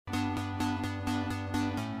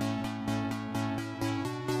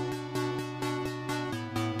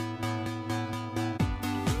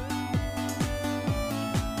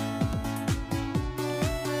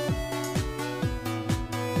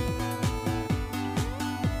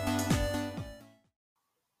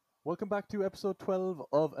Welcome back to episode 12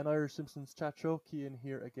 of an Irish Simpsons chat show. Cian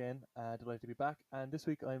here again. Delighted to be back. And this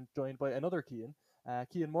week I'm joined by another Cian,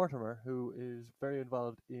 Cian Mortimer, who is very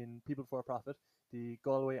involved in People for Profit, the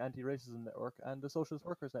Galway Anti Racism Network, and the Socialist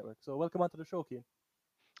Workers Network. So, welcome onto the show, Cian.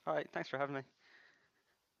 All right, thanks for having me.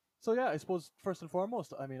 So, yeah, I suppose first and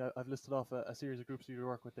foremost, I've listed off a series of groups you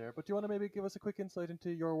work with there, but do you want to maybe give us a quick insight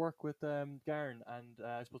into your work with Garn and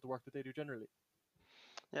I suppose the work that they do generally?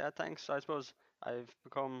 Yeah, thanks. I suppose I've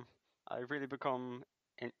really become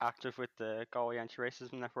active with the Galway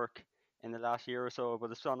Anti-Racism Network in the last year or so,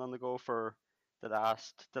 but it's been on the go for the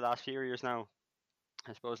last few years now.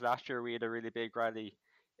 I suppose last year we had a really big rally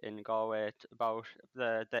in Galway about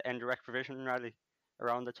the indirect provision rally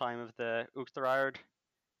around the time of the Uachtar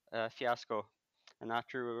fiasco, and that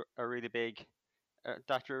drew a really big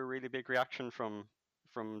reaction from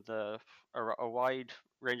a wide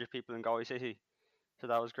range of people in Galway City. So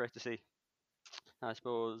that was great to see. I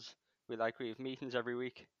suppose we have meetings every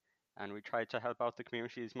week, and we try to help out the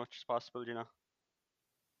community as much as possible.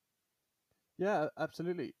 Yeah,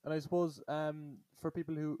 absolutely. And I suppose for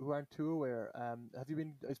people who aren't too aware, have you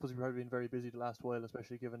been? I suppose you've probably been very busy the last while,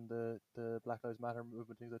 especially given the Black Lives Matter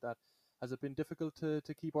movement, things like that. Has it been difficult to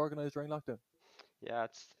keep organised during lockdown? Yeah,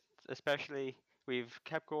 it's especially we've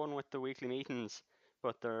kept going with the weekly meetings,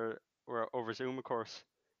 but we're over Zoom, of course,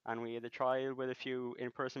 and we had a trial with a few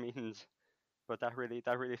in-person meetings, but that really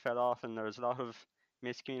fell off, and there was a lot of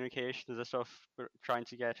miscommunications and stuff trying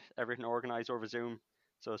to get everything organized over Zoom.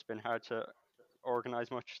 So it's been hard to organize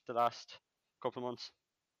much the last couple of months.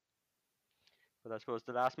 But I suppose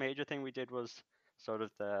the last major thing we did was sort of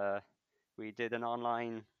the we did an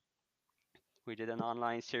online we did an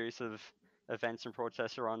online series of events and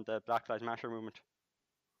protests around the Black Lives Matter movement.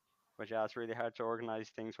 But yeah, it's really hard to organize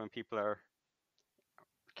things when people are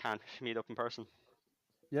can't meet up in person.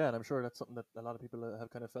 Yeah, and I'm sure that's something that a lot of people have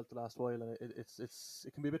kind of felt the last while, and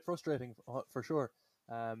it can be a bit frustrating for sure.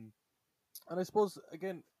 Um, and I suppose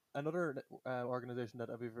again, another organization that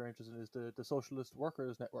I'd be very interested in is the Socialist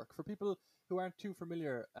Workers Network. For people who aren't too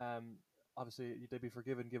familiar, obviously they'd be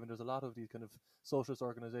forgiven given there's a lot of these kind of socialist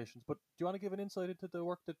organizations. But do you want to give an insight into the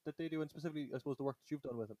work that they do, and specifically, I suppose, the work that you've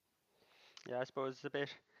done with them? Yeah, I suppose it's a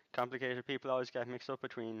bit complicated. People always get mixed up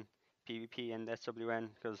between PvP and SWN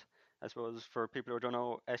because I suppose for people who don't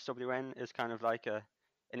know, SWN is kind of like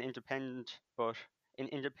an independent but an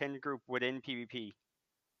independent group within PvP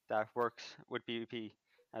that works with PvP.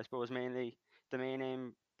 I suppose mainly the main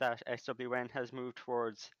aim that SWN has moved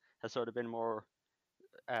towards has sort of been more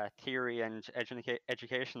theory and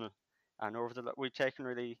educational. And over the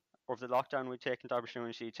lockdown we've taken the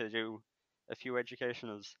opportunity to do a few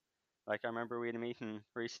educationals. Like I remember we had a meeting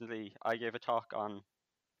recently. I gave a talk on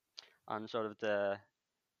sort of the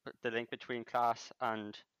link between class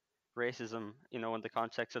and racism, in the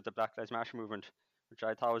context of the Black Lives Matter movement, which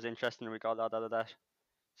I thought was interesting, and we got a lot out of that.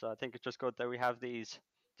 So I think it's just good that we have these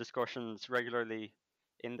discussions regularly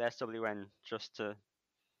in the SWN just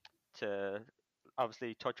to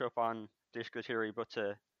obviously touch up on political theory, but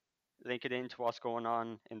to link it into what's going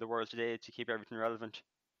on in the world today to keep everything relevant.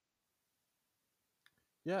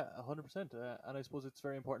 Yeah, 100%. And I suppose it's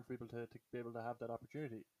very important for people to be able to have that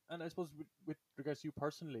opportunity. And I suppose with regards to you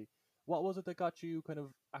personally, what was it that got you kind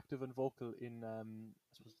of active and vocal in, I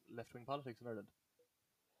suppose, left wing politics in Ireland?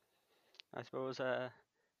 I suppose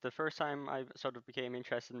the first time I sort of became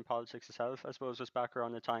interested in politics itself, I suppose, was back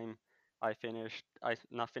around the time I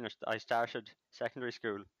not finished, I started secondary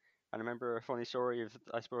school. And I remember a funny story of,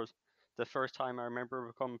 I suppose, the first time I remember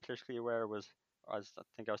becoming politically aware I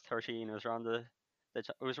think I was 13. It was around it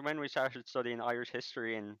was when we started studying Irish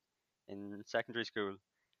history in secondary school.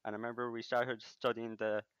 And I remember we started studying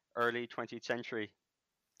the early 20th century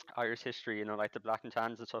Irish history, like the Black and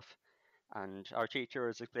Tans and stuff. And our teacher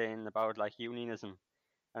was explaining about like unionism.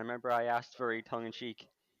 I remember I asked very tongue in cheek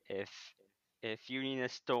if if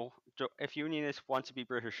unionists want to be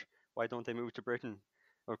British, why don't they move to Britain?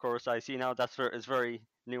 Of course, I see now is very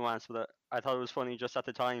nuanced, but I thought it was funny just at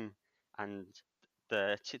the time, and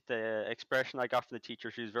the expression I got from the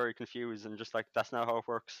teacher, she was very confused and just like that's not how it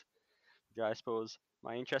works. Yeah, I suppose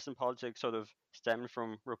my interest in politics sort of stemmed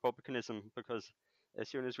from republicanism because as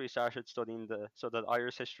soon as we started studying the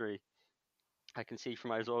Irish history, I can see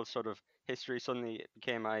from my results sort of history suddenly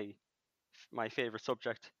became my favorite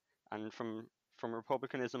subject, and from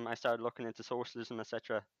republicanism I started looking into socialism,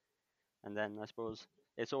 etc. And then I suppose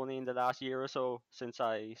it's only in the last year or so since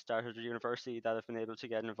I started at university that I've been able to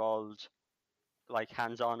get involved, like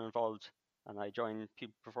hands-on involved, and I joined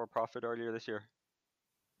People Before Profit earlier this year.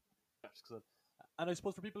 Excellent. And I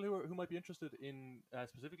suppose for people who might be interested in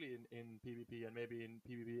specifically in PvP and maybe in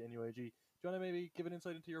PvP and UAG, do you want to maybe give an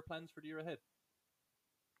insight into your plans for the year ahead?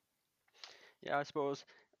 Yeah, I suppose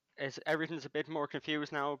everything's a bit more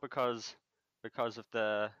confused now because of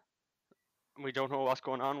the we don't know what's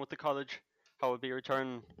going on with the college, how it'll be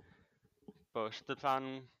returning. But the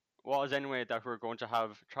plan was anyway that we're going to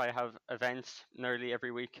try to have events nearly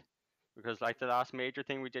every week, because like the last major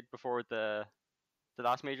thing we did before the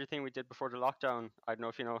last major thing we did before the lockdown. I don't know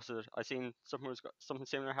if you noticed it. I seen something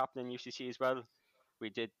similar happen in UCC as well. We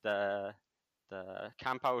did the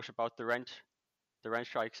camp out about the rent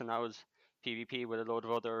strikes, and that was PvP with a load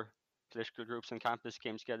of other political groups on campus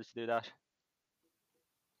came together to do that.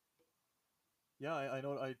 Yeah, I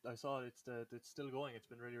know. I saw it's still going. It's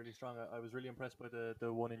been really strong. I was really impressed by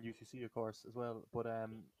the one in UCC, of course, as well. But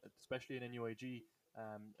especially in NUAG,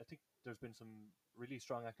 I think there's been some really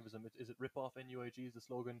strong activism. Is it rip off NUAG is the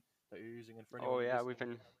slogan that you're using, and for Oh anyone yeah, we've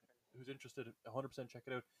listening been who's interested, 100% check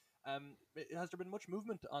it out. Has there been much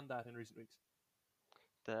movement on that in recent weeks?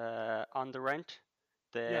 the on the rent.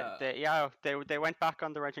 Yeah. They went back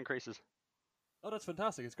on the rent increases. Oh, that's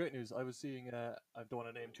fantastic! It's great news. I was seeing. I don't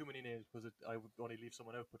want to name too many names because I would only leave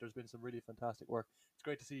someone out. But there's been some really fantastic work. It's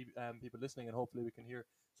great to see people listening, and hopefully we can hear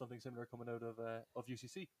something similar coming out of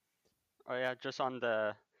UCC. Oh yeah, just on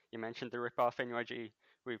the you mentioned the rip off NUIG.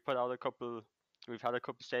 We've put out a couple. We've had a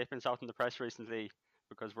couple statements out in the press recently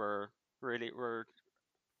because we're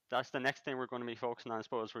that's the next thing we're going to be focusing on. I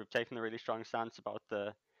suppose we've taken a really strong stance about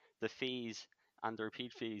the fees and the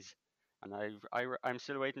repeat fees, and I'm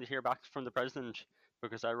still waiting to hear back from the president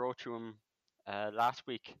because I wrote to him last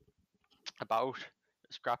week about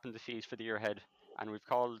scrapping the fees for the year ahead, and we've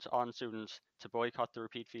called on students to boycott the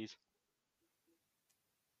repeat fees.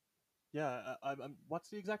 Yeah, what's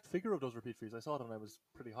the exact figure of those repeat fees? I saw it and I was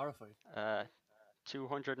pretty horrified. Uh,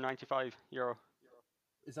 €295.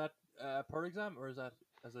 Is that per exam or is that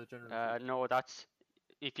as a general fee? No, that's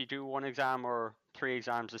if you do one exam or three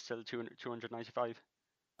exams, it's still 295.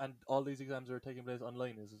 And all these exams are taking place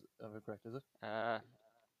online. Am I correct? Is it? Uh,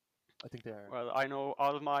 I think they are. well, I know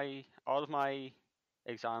all of my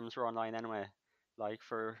exams were online anyway. Like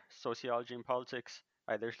for sociology and politics,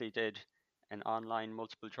 I literally did an online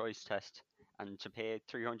multiple choice test, and to pay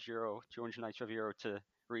 €300, €295 to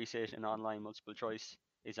resit an online multiple choice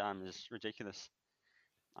exam is ridiculous.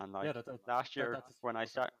 And Yeah, like last year that's okay. when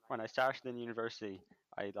I started in university,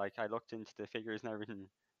 I looked into the figures and everything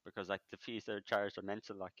because like the fees they're charged are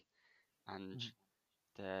mental like, and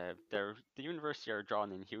Mhm. the university are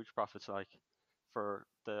drawing in huge profits like for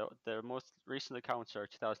the most recent accounts are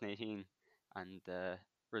 2018, and the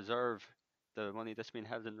reserve the money that's been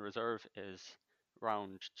held in the reserve is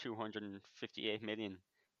around 258 million,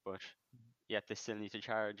 but yet they still need to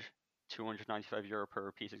charge €295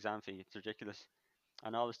 per piece exam fee. It's ridiculous,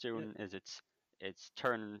 and all it's Yeah, doing is it's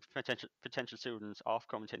turning potential students off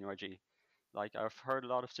coming to NUIG. Like I've heard a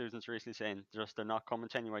lot of students recently saying just they're not coming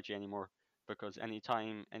to NUIG anymore because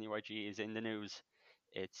anytime NUIG is in the news,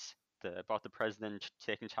 it's about the president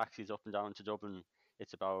taking taxis up and down to Dublin.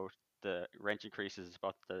 It's about the rent increases, it's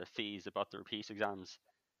about the fees, about the repeat exams,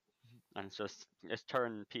 and it's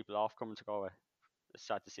turning people off coming to Galway. It's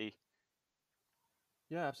sad to see.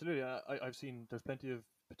 yeah, absolutely. I've seen there's plenty of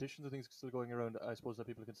petitions and things still going around. I suppose that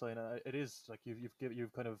people can sign. It is like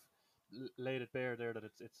you've kind of laid it bare there that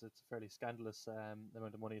it's a fairly scandalous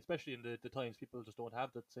amount of money, especially in the times people just don't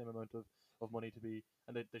have that same amount of money to be,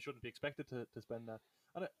 and they shouldn't be expected to spend that.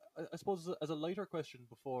 And I suppose as a lighter question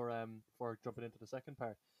before jumping into the second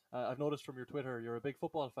part, I've noticed from your Twitter you're a big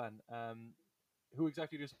football fan. Who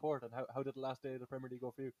exactly do you support, and how did the last day of the Premier League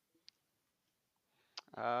go for you?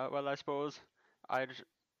 Well, I'd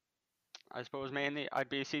I suppose mainly I'd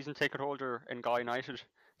be a season ticket holder in Galway United,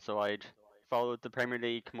 so I'd followed the Premier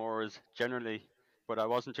League more as generally, but I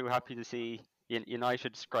wasn't too happy to see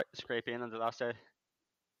United scrape in on the last day.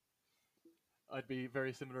 I'd be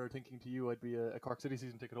very similar thinking to you. I'd be a Cork City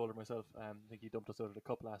season ticket holder myself. I think he dumped us out of the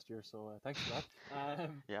cup last year, so thanks for that.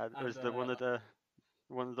 Yeah, it And was the one of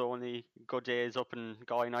the only good days up in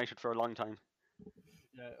Galway United for a long time.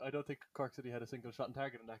 Yeah, I don't think Cork City had a single shot on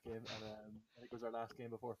target in that game, and I think it was our last game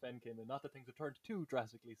before Fenn came in. Not that things have turned too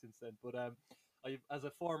drastically since then, but I, as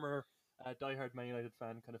a former diehard Man United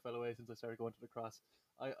fan, kind of fell away since I started going to the cross.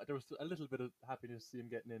 There was a little bit of happiness to see him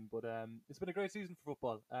getting in, but it's been a great season for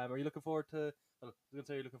football. Are you looking forward to? Well, I was going to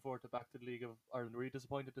say you're looking forward to back to the League of Ireland. Were you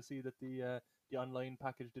disappointed to see that the online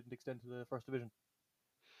package didn't extend to the first division?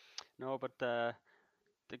 No, but the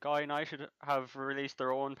Galway United have released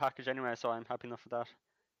their own package anyway, so I'm happy enough with that.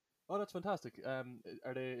 Oh, that's fantastic.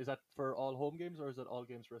 Are they? Is that for all home games or is that all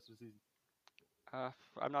games for the rest of the season?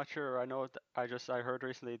 I'm not sure. I know. I heard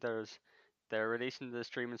recently they're releasing the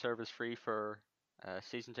streaming service free for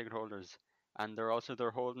season ticket holders, and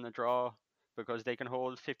they're holding a draw because they can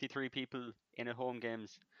hold 53 people in at home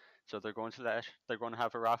games. So they're going to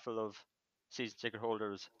have a raffle of season ticket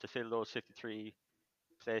holders to fill those 53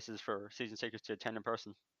 places for season tickets to attend in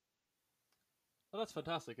person. Well, that's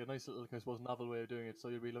fantastic. A nice little, I suppose, novel way of doing it. So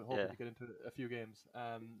you'll be hoping Yeah. to get into a few games.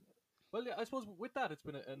 Well, yeah, I suppose with that, it's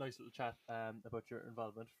been a nice little chat about your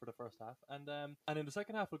involvement for the first half, and in the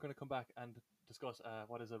second half, we're going to come back and discuss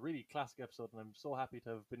what is a really classic episode, and I'm so happy to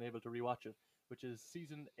have been able to rewatch it, which is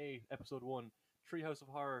season 8, episode 1, Treehouse of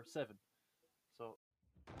Horror 7. So,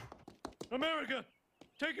 America,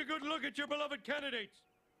 take a good look at your beloved candidates.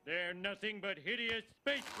 They're nothing but hideous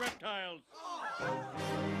space reptiles.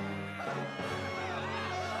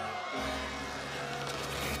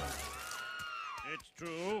 It's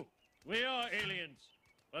true. We are aliens.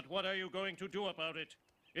 But what are you going to do about it?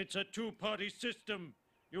 It's a two-party system.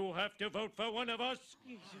 You have to vote for one of us.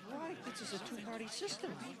 He's right. This is a two-party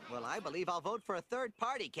system. Well, I believe I'll vote for a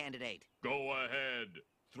third-party candidate. Go ahead.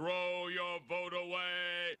 Throw your vote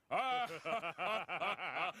away.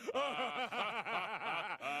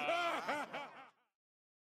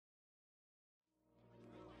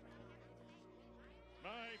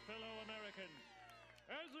 My fellow Americans,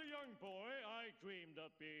 as a young boy, I dreamed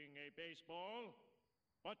of being a baseball.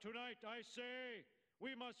 But tonight I say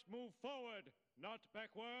we must move forward, not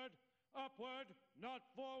backward, upward, not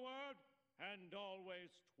forward, and always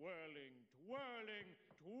twirling, twirling,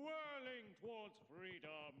 twirling towards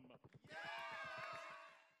freedom.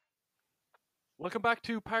 welcome back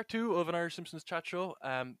to part 2 of an Irish Simpsons chat show.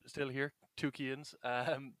 Still here, two Keans,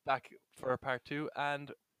 back for part 2,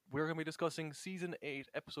 and we're going to be discussing season 8,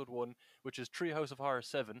 episode 1, which is Treehouse of Horror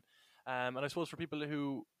 7. And I suppose for people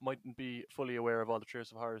who mightn't be fully aware of all the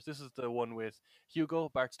Treehouse of Horrors, this is the one with Hugo,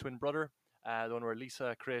 Bart's twin brother, the one where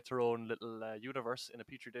Lisa creates her own little universe in a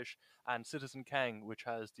petri dish, and Citizen Kang, which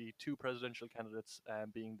has the two presidential candidates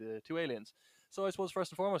being the two aliens. So I suppose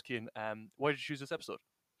first and foremost, Cian, why did you choose this episode?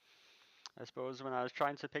 I suppose when I was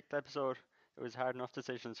trying to pick the episode, it was a hard enough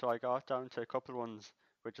decision, so I got down to a couple ones,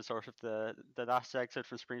 which is sort of the last exit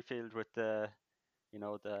from Springfield with the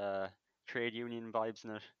trade union vibes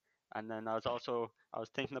in it, and then I was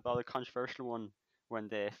thinking about a controversial one when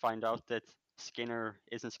they find out that Skinner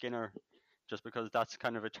isn't Skinner, just because that's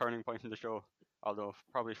kind of a turning point in the show, although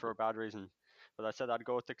probably for a bad reason. But I said I'd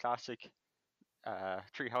go with the classic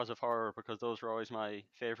Treehouse of Horror because those were always my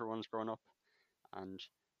favorite ones growing up, and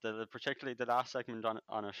particularly the last segment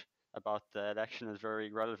on it about the election is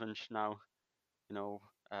very relevant now. You know,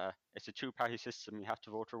 it's a two-party system. You have to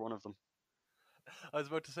vote for one of them. I was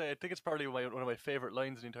about to say, I think it's probably one of my favorite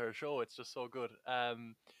lines in the entire show. It's just so good.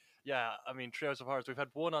 Yeah, I mean, Treehouse of Horrors. We've had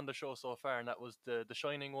one on the show so far, and that was the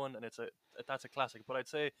Shining one, and that's a classic. But I'd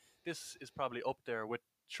say this is probably up there with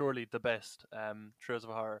surely the best Treehouse of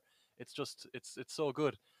Horror. It's so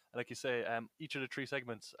good. And like you say, each of the three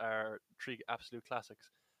segments are three absolute classics.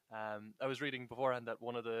 I was reading beforehand that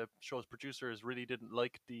one of the show's producers really didn't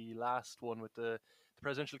like the last one with the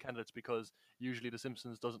presidential candidates because usually The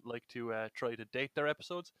Simpsons doesn't like to try to date their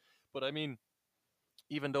episodes. But I mean,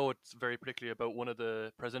 even though it's very particularly about one of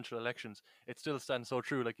the presidential elections, it still stands so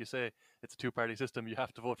true. Like you say, it's a two-party system. You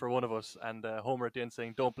have to vote for one of us. And Homer at the end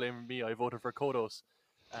saying, "Don't blame me. I voted for Kodos."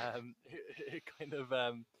 It kind of,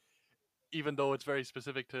 even though it's very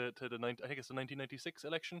specific to the I think it's the 1996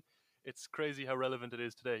 election, it's crazy how relevant it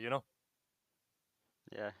is today. You know.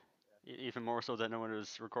 Yeah, even more so than when it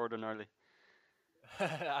was recorded early.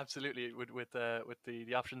 Absolutely, with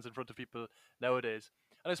the options in front of people nowadays.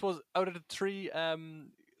 And I suppose out of the three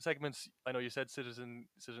segments, I know you said Citizen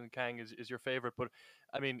Kang is your favorite, but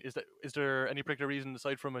I mean, is there any particular reason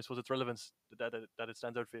aside from, I suppose, its relevance that it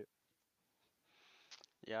stands out for you?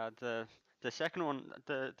 Yeah, the second one,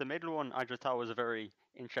 the middle one, I just thought was a very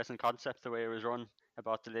interesting concept. The way it was run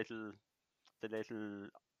about the little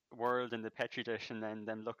world in the petri dish, and then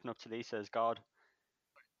them looking up to Lisa as God.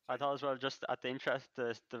 I thought as well, just at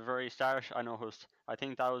the very start, I noticed. I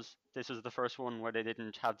think this was the first one where they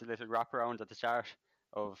didn't have the little wraparound at the start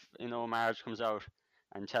of Marge comes out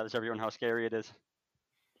and tells everyone how scary it is.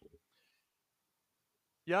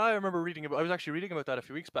 Yeah, I remember reading about. I was actually reading about that a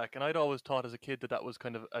few weeks back, and I'd always thought as a kid that was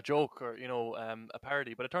kind of a joke or a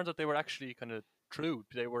parody. But it turns out they were actually kind of true.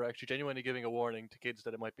 They were actually genuinely giving a warning to kids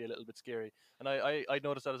that it might be a little bit scary. And I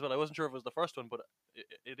noticed that as well. I wasn't sure if it was the first one, but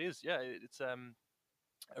it is. Yeah, it's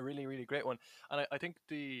a really really great one. And I think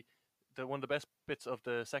the one of the best bits of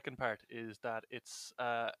the second part is that it's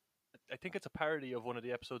I think it's a parody of one of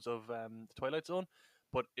the episodes of the Twilight Zone,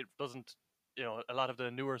 but it doesn't. A lot of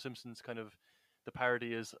the newer Simpsons kind of the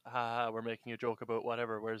parody is, haha, we're making a joke about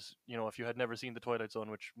whatever. Whereas, if you had never seen the Twilight Zone,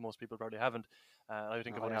 which most people probably haven't, I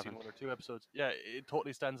think No, I've I only seen haven't. 1 or 2 episodes. Yeah, it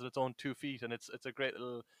totally stands on its own 2 feet, and it's a great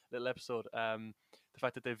little episode. The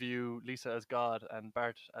fact that they view Lisa as God and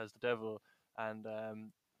Bart as the devil, and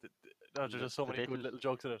there's And just so the many bit good in little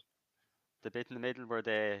jokes in it. the bit in the middle where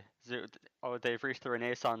they've reached the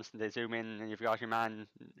Renaissance and they zoom in and you've got your man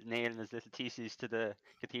nailing his little theses to the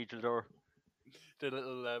cathedral door. The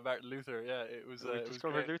little Martin Luther, yeah, it was We've it was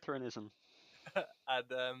discovered great. Lutheranism.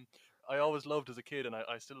 And I always loved as a kid, and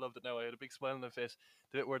I still loved it now. I had a big smile on my face.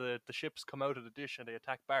 The bit where the ships come out of the dish and they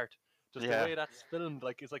attack Bart. Just the Yeah, way that's filmed,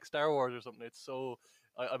 like it's like Star Wars or something. It's so.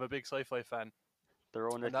 I'm a big sci-fi fan, their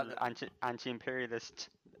own and that little anti-imperialist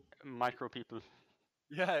micro people.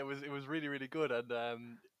 yeah, it was really really good, and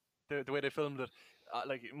the way they filmed it,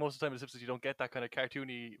 like most of the time in The Simpsons, you don't get that kind of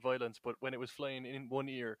cartoony violence, but when it was flying in one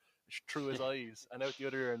ear through his eyes and out the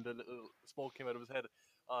other ear, and the little smoke came out of his head,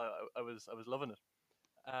 I was loving it.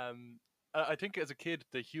 I think as a kid,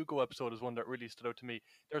 the Hugo episode is one that really stood out to me.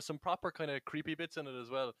 There's some proper kind of creepy bits in it as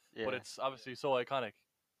well, but Yeah, it's obviously so iconic.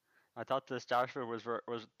 I thought the start of it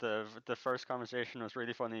was the first conversation was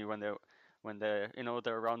really funny when they're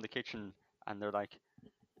around the kitchen and they're like,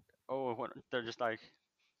 oh, they're just like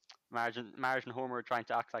Marge and Homer are trying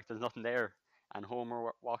to act like there's nothing there, and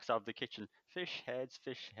Homer walks out of the kitchen, fish heads,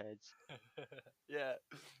 fish heads. Yeah,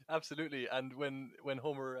 absolutely. And when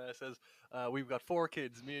Homer says, "We've got 4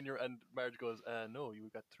 kids," me and your and Marge goes, "No,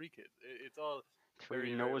 you've got 3 kids." It's all Three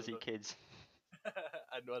very very well nosy done. kids.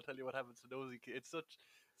 And I'll tell you what happens to Nosy Kid. It's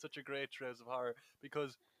such a great Treehouse of Horror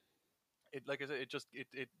because it, like I said,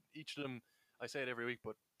 it each of them. I say it every week,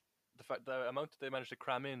 but the amount that they managed to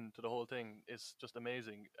cram into the whole thing is just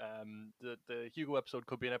amazing. The Hugo episode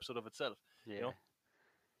could be an episode of itself. You Yeah, know?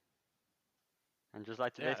 and just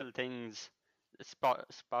like the Yeah, little things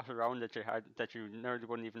spot around that you nearly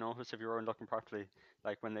wouldn't even notice if you weren't looking properly,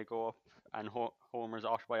 like when they go up and Homer's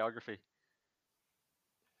autobiography.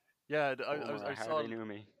 yeah. Homer, I I saw. hardly knew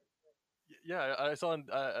me. Yeah, I saw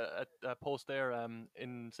a post there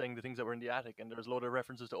in saying the things that were in the attic, and there's a load of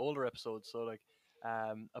references to older episodes. So like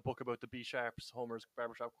a book about the B Sharps, Homer's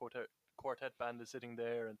barbershop quartet band is sitting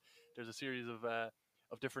there, and there's a series of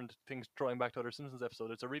different things drawing back to other Simpsons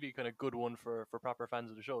episodes. It's a really kind of good one for proper fans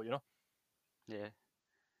of the show, you know. Yeah.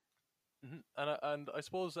 And I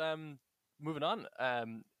suppose moving on,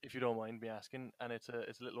 if you don't mind me asking, and it's a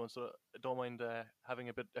little one, so I don't mind having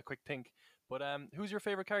a quick think. But who's your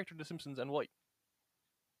favorite character in The Simpsons and why?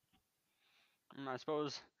 I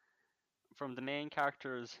suppose from the main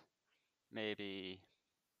characters, maybe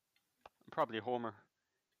probably Homer,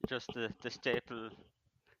 just the staple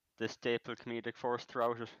comedic force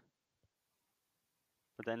throughout it.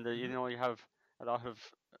 But then Hmm. you have a lot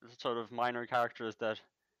of sort of minor characters that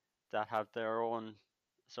have their own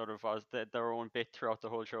sort of their own bit throughout the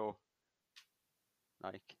whole show.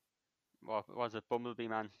 Like what was it, Bumblebee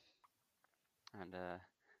Man, and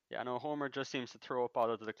yeah, I know Homer just seems to throw up all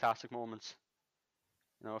of the classic moments.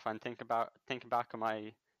 If I'm thinking back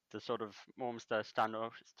on the sort of moments that stand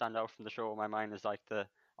out from the show, my mind is like the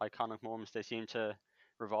iconic moments. They seem to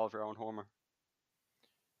revolve around Homer.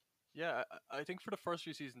 Yeah, I think for the first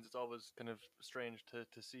few seasons, it's always kind of strange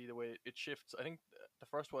to see the way it shifts. I think the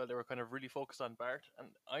first while they were kind of really focused on Bart, and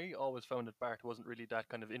I always found that Bart wasn't really that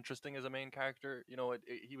kind of interesting as a main character.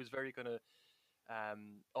 He was very kind of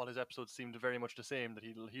all his episodes seemed very much the same. That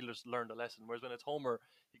he'll just learn the lesson. Whereas when it's Homer,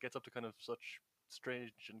 he gets up to kind of such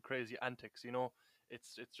strange and crazy antics.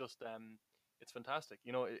 It's just it's fantastic.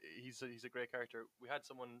 He's a great character. We had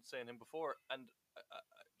someone saying him before, and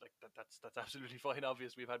like that's absolutely fine.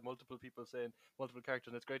 Obvious, we've had multiple people saying multiple characters,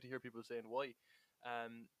 and it's great to hear people saying why.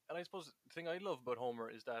 And I suppose the thing I love about Homer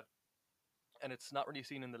is that, and it's not really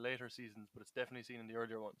seen in the later seasons, but it's definitely seen in the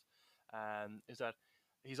earlier ones. Is that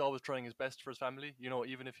he's always trying his best for his family.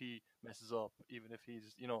 Even if he messes up, even if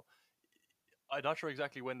he's. I'm not sure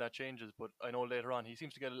exactly when that changes, but I know later on he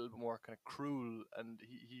seems to get a little bit more kind of cruel, and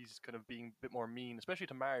he's kind of being a bit more mean, especially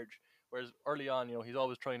to Marge. Whereas early on, he's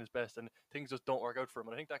always trying his best, and things just don't work out for him.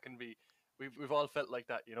 And I think that can be, we've all felt like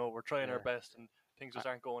that. We're trying our Yeah, best, and things I, just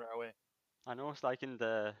aren't going our way. I know it's like in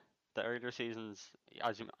the earlier seasons,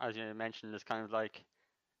 as you mentioned, it's kind of like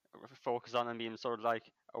focus on him being sort of like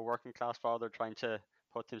a working class father trying to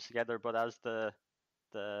put things together. But as the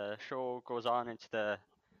show goes on into the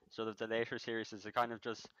sort of the later series, it kind of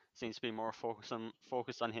just seems to be more focused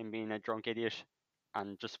on him being a drunk idiot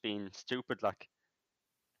and just being stupid. Like,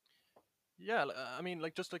 Yeah, I mean,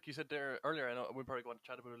 like just like you said there earlier, I know we're probably going to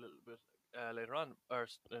chat about it a little bit later on, or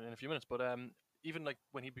in a few minutes. But even like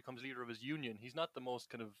when he becomes leader of his union, he's not the most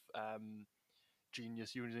kind of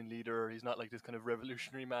genius union leader. He's not like this kind of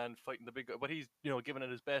revolutionary man fighting the big guy, but he's giving it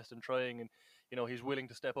his best and trying, and he's willing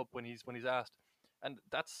to step up when he's asked. And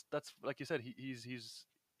that's like you said,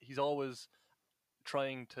 he's always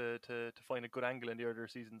trying to find a good angle in the earlier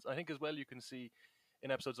seasons. I think as well you can see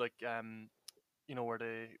in episodes like where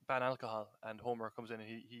they ban alcohol and Homer comes in and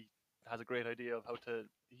he has a great idea of how to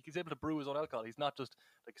he's able to brew his own alcohol. He's not just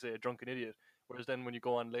like say a drunken idiot. Whereas then when you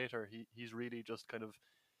go on later, he's really just kind of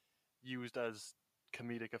used as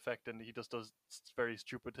comedic effect, and he just does very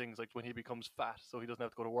stupid things like when he becomes fat so he doesn't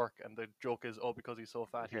have to go to work, and the joke is, oh, because he's so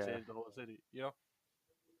fat he Yeah. saves the whole city. Yeah.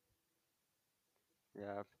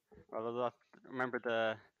 Well, remember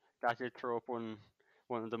that did throw up one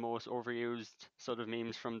of the most overused sort of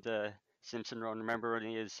memes from the Simpson run. Remember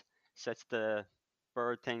when sets the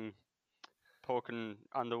bird thing poking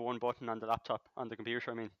on the one button on the laptop on the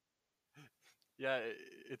computer? I mean, Yeah,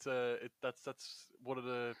 that's one of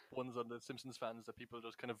the ones on the Simpsons fans that people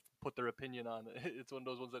just kind of put their opinion on. It's one of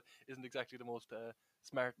those ones that isn't exactly the most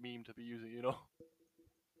smart meme to be using.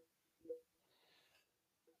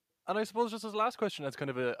 And I suppose just as a last question, as kind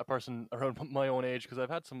of a person around my own age, because I've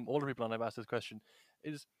had some older people on, I've asked this question,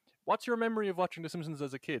 is what's your memory of watching The Simpsons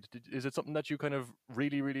as a kid? Is it something that you kind of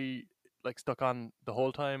really, really like stuck on the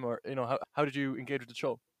whole time, or how did you engage with the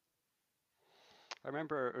show? I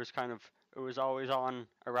remember it was always on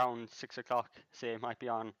around 6 o'clock. Say it might be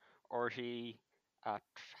on RT at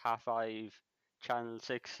 5:30, Channel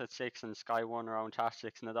 6 at 6, and Sky One around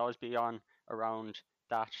 6:30, and it'd always be on around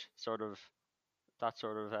that sort of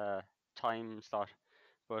time slot.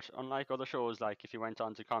 But unlike other shows, like if you went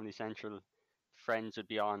on to Comedy Central, Friends would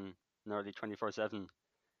be on nearly 24/7.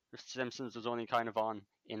 The Simpsons was only kind of on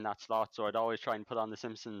in that slot, so I'd always try and put on The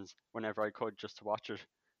Simpsons whenever I could just to watch it.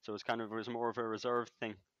 So it was more of a reserved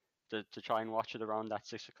thing to try and watch it around that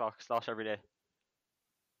 6 o'clock slot every day.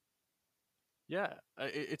 Yeah,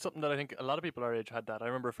 it's something that I think a lot of people our age had that. I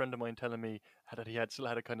remember a friend of mine telling me that he still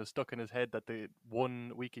had it kind of stuck in his head that the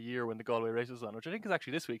 1 week a year when the Galway race was on, which I think is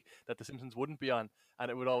actually this week, that The Simpsons wouldn't be on, and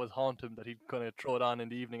it would always haunt him that he'd kind of throw it on in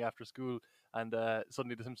the evening after school, and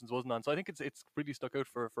suddenly The Simpsons wasn't on. So I think it's really stuck out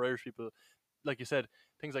for Irish people. Like you said,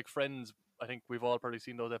 things like Friends, I think we've all probably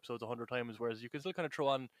seen those episodes 100 times, whereas you can still kind of throw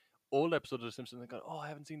on old episodes of The Simpsons and go, oh, I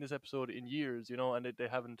haven't seen this episode in years, and they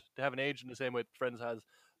haven't aged in the same way that Friends has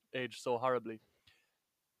aged so horribly.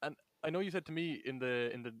 And I know you said to me in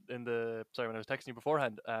the sorry, when I was texting you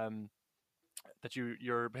beforehand, that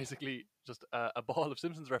you're basically just a ball of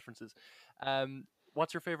Simpsons references.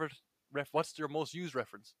 What's your favorite What's your most used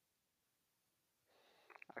reference?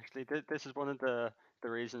 Actually, this is one of the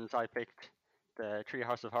reasons I picked the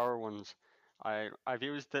Treehouse of Horror ones. I've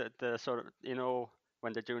used the sort of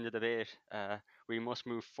when they're doing the debate, we must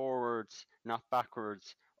move forwards, not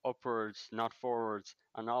backwards, upwards, not forwards,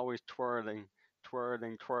 and always twirling,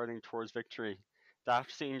 twirling, twirling towards victory. That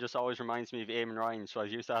scene just always reminds me of Eamon Ryan, so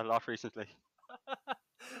I've used that a lot recently.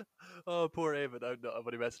 Oh, poor Eamon. I'm not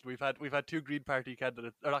only messing. We've had two Green Party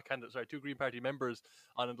candidates, or not candidates, sorry, two Green Party members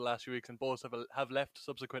on in the last few weeks, and both have left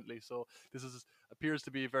subsequently. So this appears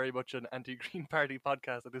to be very much an anti-Green Party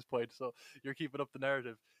podcast at this point. So you're keeping up the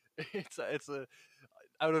narrative. It's a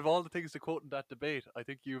out of all the things to quote in that debate, I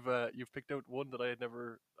think you've picked out one that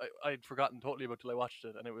I'd forgotten totally about till I watched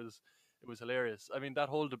it, and it was hilarious. I mean, that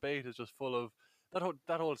whole debate is just full of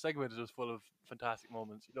that whole segment is just full of fantastic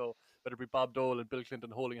moments. Whether it be Bob Dole and Bill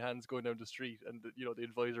Clinton holding hands going down the street, and the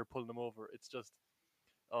advisor pulling them over. It's just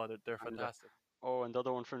they're And fantastic. and the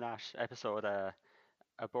other one from that episode,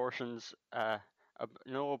 abortions,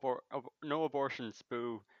 no abortions,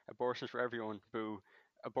 boo. Abortions for everyone, boo.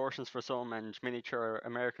 Abortions for some and miniature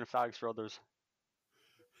American flags for others.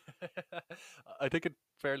 I think it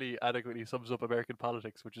fairly adequately sums up American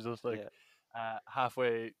politics, which is just like Yeah,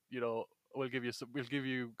 halfway. We'll give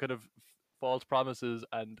you kind of false promises,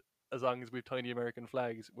 and as long as we've tiny American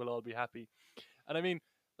flags, we'll all be happy. And I mean,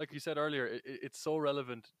 like you said earlier, it's so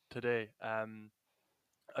relevant today.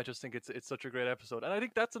 I just think it's such a great episode, and I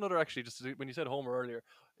think that's another actually. When you said Homer earlier,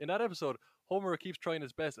 in that episode, Homer keeps trying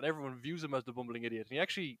his best, and everyone views him as the bumbling idiot. And he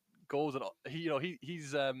actually goes and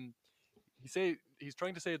he's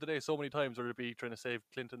trying to save the day so many times, whether it be trying to save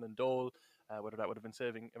Clinton and Dole, whether that would have been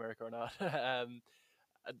saving America or not.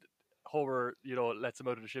 And Homer, lets him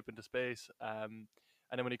out of the ship into space. And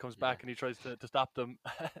then when he comes yeah. back and he tries to stop them,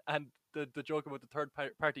 and the joke about the third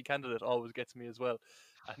party candidate always gets me as well.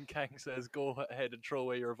 And Kang says, "Go ahead and throw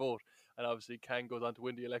away your vote." And obviously, Kang goes on to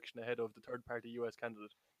win the election ahead of the third party U.S.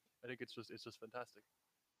 candidate. I think it's just fantastic.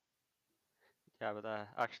 Yeah, but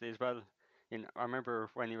actually as well, I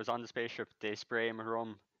remember when he was on the spaceship, they spray him with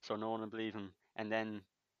rum so no one would believe him, and then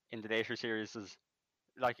in the later series,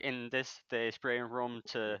 like in this, they spray him rum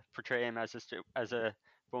to portray him as as a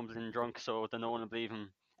bumbling drunk, so that no one will believe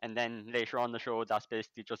him. And then later on the show, that's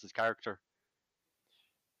basically just his character.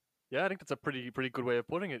 Yeah, I think that's a pretty good way of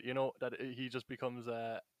putting it. You know, that he just becomes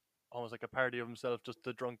almost like a parody of himself, just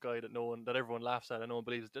the drunk guy that everyone laughs at and no one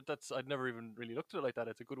believes. That's I'd never even really looked at it like that.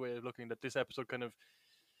 It's a good way of looking that this episode kind of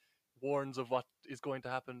warns of what is going to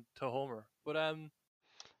happen to Homer. But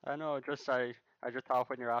I know, I just thought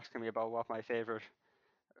when you're asking me about what my favorite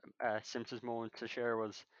Simpsons moment to share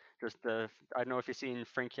was just I don't know if you've seen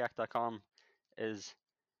FrinkyAct.com is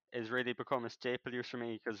really become a staple use for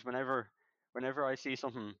me, because whenever I see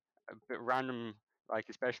something a bit random, like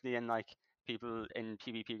especially in like people in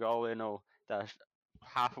PvP Galway know that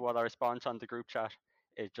half of what I respond to on the group chat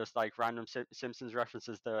is just like random Simpsons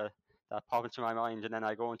references that pop into my mind, and then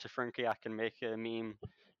I go into FrinkyAct and make a meme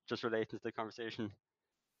just relating to the conversation.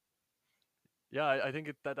 yeah, I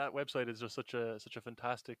think that website is just such a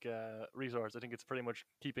fantastic resource. I think it's pretty much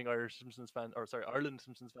keeping Irish Simpsons fans, or sorry, Ireland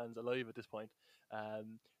Simpsons fans alive at this point.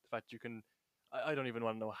 The fact you can, I don't even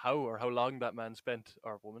want to know how long that man spent,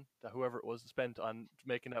 or woman, that whoever it was spent on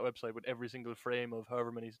making that website with every single frame of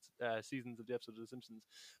however many seasons of the episode of The Simpsons.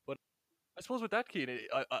 But I suppose with that, Keane,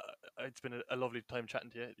 it's been a lovely time chatting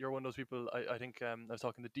to you. You're one of those people. I think I was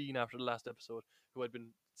talking to Dean after the last episode, who I'd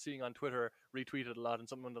been seeing on Twitter retweeted a lot, and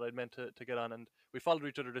someone that I'd meant to get on, and we followed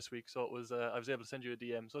each other this week, so it was I was able to send you a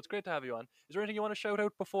DM. So it's great to have you on. Is there anything you want to shout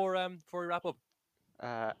out before we wrap up?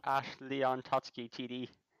 At Leon Totsky TD,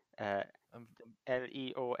 Um,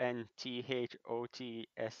 LeonThotsky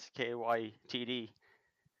TD,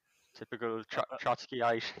 typical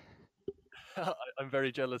Trotskyite. I'm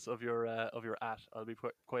very jealous of your at. I'll be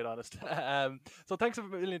quite honest. So thanks a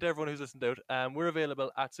million to everyone who's listened out. We're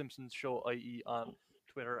available at Simpsons Show IE on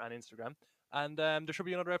Twitter and Instagram, and there should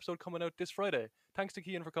be another episode coming out this Friday. Thanks to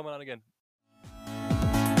Cian for coming on again.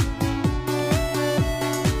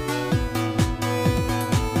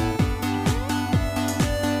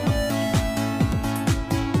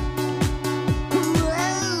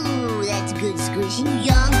 Whoa, that's good squishy.